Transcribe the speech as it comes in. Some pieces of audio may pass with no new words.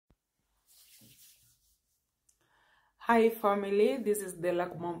Hi family, this is the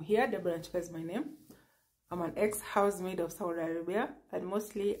luck mom here. Debranyanchoka is my name. I'm an ex-housemaid of Saudi Arabia, and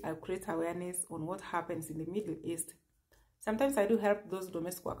mostly I create awareness on what happens in the Middle East. Sometimes I do help those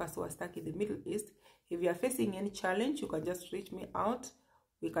domestic workers who are stuck in the Middle East. If you are facing any challenge, you can just reach me out.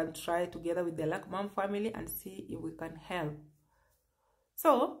 We can try together with the luck mom family and see if we can help.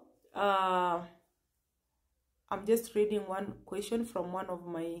 So, I'm just reading one question from one of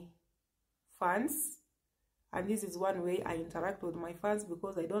my fans. And this is one way I interact with my fans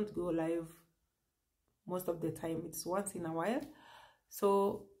because I don't go live most of the time. It's once in a while.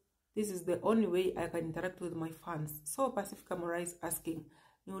 So this is the only way I can interact with my fans. So Pacifica Mora is asking,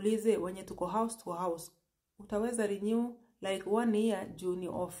 niulize wenye tuko house to house, utaweza renew like 1 year juu ni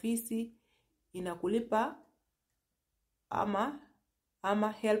ofisi inakulipa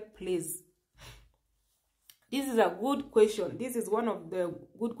ama help please? This is a good question. This is one of the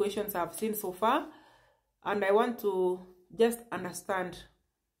good questions I've seen so far. And I want to just understand,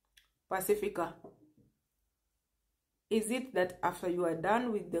 Pacifica. Is it that after you are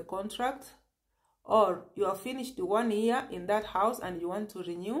done with the contract, or you have finished 1 year in that house and you want to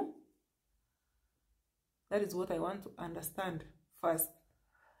renew? That is what I want to understand first.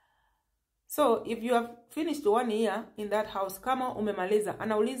 So if you have finished 1 year in that house, kama umemaliza,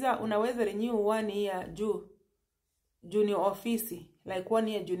 anauliza unaweza renew 1 year junior ofisi, like 1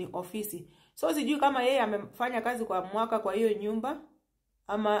 year junior ofisi. So sijui kama yeye amefanya kazi kwa mwaka kwa hiyo nyumba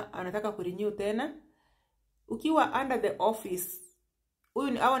ama anataka kurenew tena. Ukiwa under the office,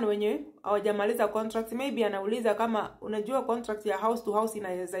 huyu ni hawa ni wenye hawajamaliza contract, maybe anauliza kama unajua contract ya house to house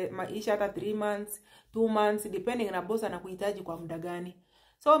inaweza maisha hata 3 months, 2 months depending na boss anakuhitaji kwa muda gani.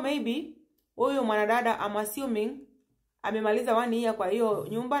 So maybe huyu mwanadada I'm assuming amemaliza 1 year kwa hiyo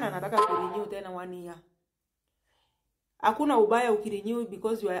nyumba na anataka kurenew tena 1 year. Hakuna ubaya ukirenew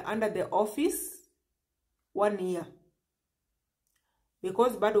because you are under the office 1 year.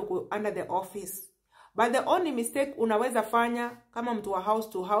 Because bado uko under the office. But the only mistake unaweza fanya kama mtu wa house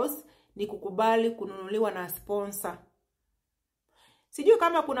to house ni kukubali kununuliwa na sponsor. Sijui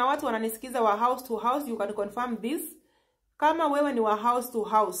kama kuna watu wananisikiza wa house to house, you can confirm this. Kama wewe ni wa house to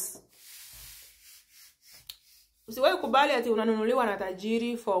house, usiwahi kubali ati unanunuliwa na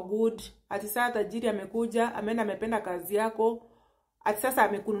tajiri for good. Ati sasa tajiri amekuja, ameenda amependa kazi yako, ati sasa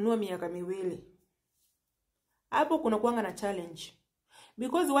amekununua miaka 2. Hapo kuna kuanga na challenge.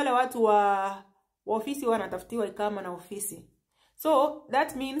 Because wale watu wa ofisi wanatafutiwa kama na ofisi. So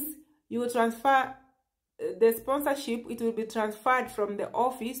that means you will transfer the sponsorship, it will be transferred from the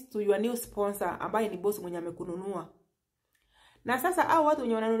office to your new sponsor ambaye ni boss mwenye amekununua. Na sasa hao watu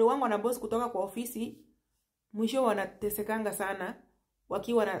wenye wananunuliwa na boss kutoka kwa ofisi mwisho wanatesekanga sana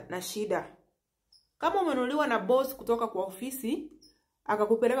wakiwa na shida. Kama umenunuliwa na boss kutoka kwa ofisi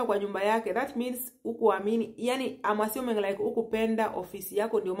akakupeleka kwa nyumba yake, that means ukuamini, yani I'm assuming like ukupenda ofisi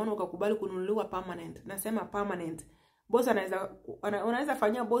yako ndio maana ukakubali kununuliwa permanent. Nasema permanent. Boss unaweza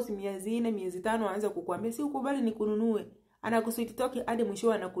fanyia boss miezi 4, miezi 5 aanze kukuambia si ukubali ni kununue. Anakusweet talk hadi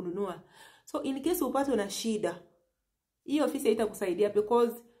mwisho anakununua. So in case upatwe na shida, hii ofisi haitakusaidia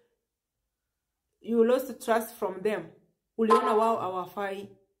because you lost trust from them. Uliona wao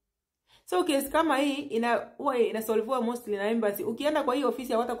hawafai. So case kama hii inasolviwa mostly na embassy. Ukienda kwa hii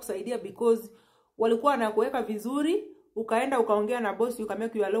ofisi hawatakusaidia because walikuwa wanakuweka vizuri, ukaenda ukaongea na boss, you can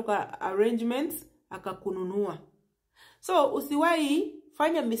make your local arrangements, akakununua. So usiwahi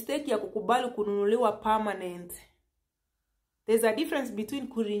fanya mistake ya kukubali kununuliwa permanent. There's a difference between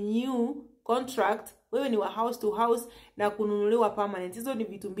kurenew contract, wewe ni wa house to house, na kununuliwa permanent. Hizo ni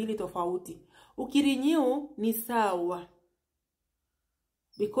vitu mbili tofauti. Ukirenew ni sawa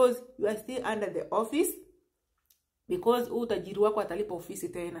because you are still under the office, because utajiri wako atalipa ofisi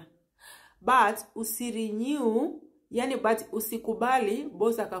tena. But usirenew, yani but usikubali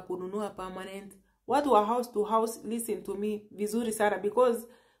boss akakununua permanent. Watu wa house to house, listen to me vizuri sana, because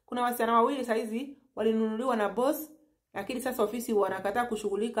kuna wasichana wawili saizi walinunuliwa na boss, lakini sasa ofisi wanakataa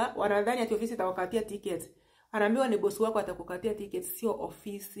kushughulika, wanadhani ati ofisi itawakatia ticket. Anaambiwa ni boss wako atakukatia ticket, sio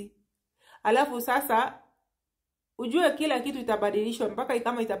ofisi. Alafu sasa ujue kila kitu itabadilishwa mpaka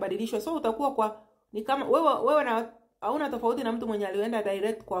kama itabadilishwa. So utakuwa kwa ni kama wewe na hauna tofauti na mtu mwenye alienda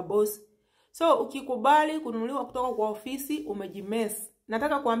direct kwa boss. So ukikubali kununuliwa kutoka kwa ofisi umejimess.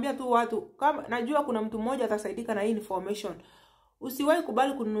 Nataka kuambia tu watu, kama najua kuna mtu mmoja atasaidika na hii information. Usiwahi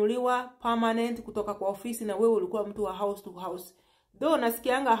kubali kununuliwa permanent kutoka kwa ofisi na wewe ulikuwa mtu wa house to house. Though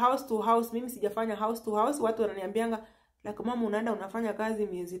nasikianga house to house, mimi sijafanya house to house, watu wananiambianga like mama unaenda unafanya kazi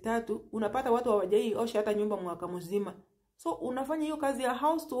miezi 3, unapata watu hawajai osha hata nyumba mwaka mzima. So unafanya hiyo kazi ya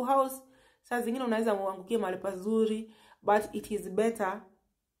house to house, saa zingine unaweza muangukie mahali pazuri, but it is better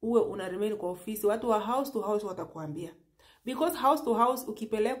uwe una remain kwa ofisi. Watu wa house to house watakuambia, because house to house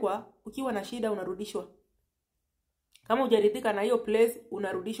ukipelekwa ukiwa na shida unarudishwa. Kama hujaridhika na hiyo place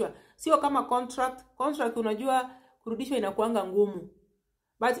unarudishwa. Sio kama contract unajua kurudishwa inakuanga ngumu.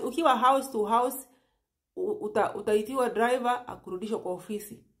 But ukiwa house to house utaitiwa driver akurudishwa kwa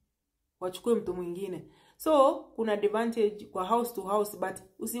ofisi, wachukue mtu mwingine. So kuna advantage kwa house to house, but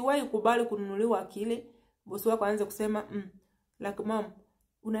usiwahi kubali kununuliwa akili bosi wako aanze kusema like mom,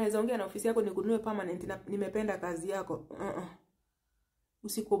 unaweza ongea na ofisi yako nikununue permanent na nimependa kazi yako.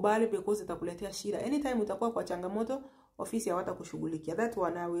 Usikubali, because itakuletea shida. Anytime utakuwa kwa changamoto, ofisi hawatakushughulikia. That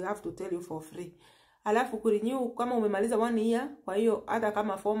one I will have to tell you for free. Alafu kurenew kama umemaliza 1 year, kwa hiyo hata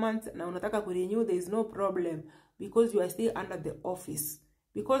kama 4 months na unataka kurenew, there is no problem, because you are still under the office.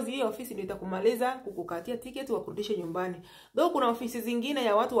 Because hii ofisi ndio itakumaliza kukukatia ticket wa kurudisha nyumbani. Though kuna ofisi zingine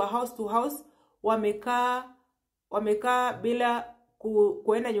ya watu wa house to house wamekaa bila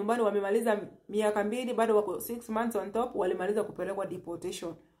kuenda nyumbani, wamemaliza miaka 2 bado wako 6 months on top, walimaliza kupelekwa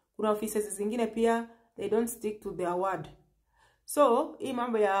deportation. Kuna ofisi zingine pia they don't stick to their word. So hii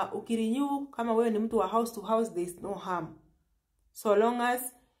mambo ya ukirenew kama wewe ni mtu wa house to house, there is no harm, so long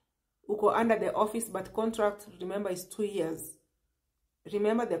as uko under the office. But contract, remember, is 2 years.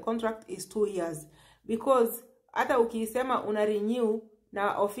 Remember the contract is 2 years, because hata ukisema una renew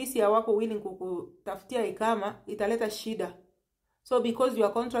na ofisi ya wako willing kukutafutia ikama, italeta shida. So because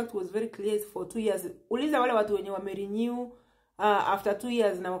your contract was very clear for 2 years, uliza wale watu wenye wamerenew after 2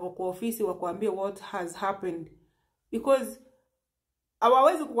 years na wako kwa ofisi wakuambie what has happened, because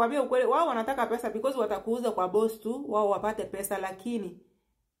hawawezi kukuambia ukweli. Wao wanataka pesa, because watakuuza kwa boss tu, wao wapate pesa. Lakini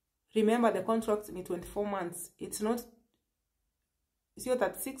remember the contract ni 24 months. It's not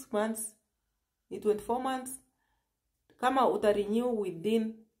 36 months, ni 24 months. Kama utarenew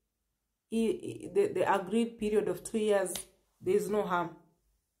within the agreed period of 2 years, there is no harm.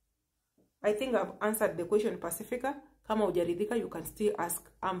 I think I've answered the question, Pacifica. Kama hujaridhika, you can still ask.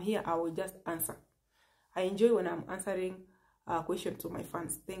 I'm here, I will just answer. I enjoy when I'm answering question to my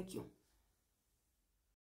fans. Thank you.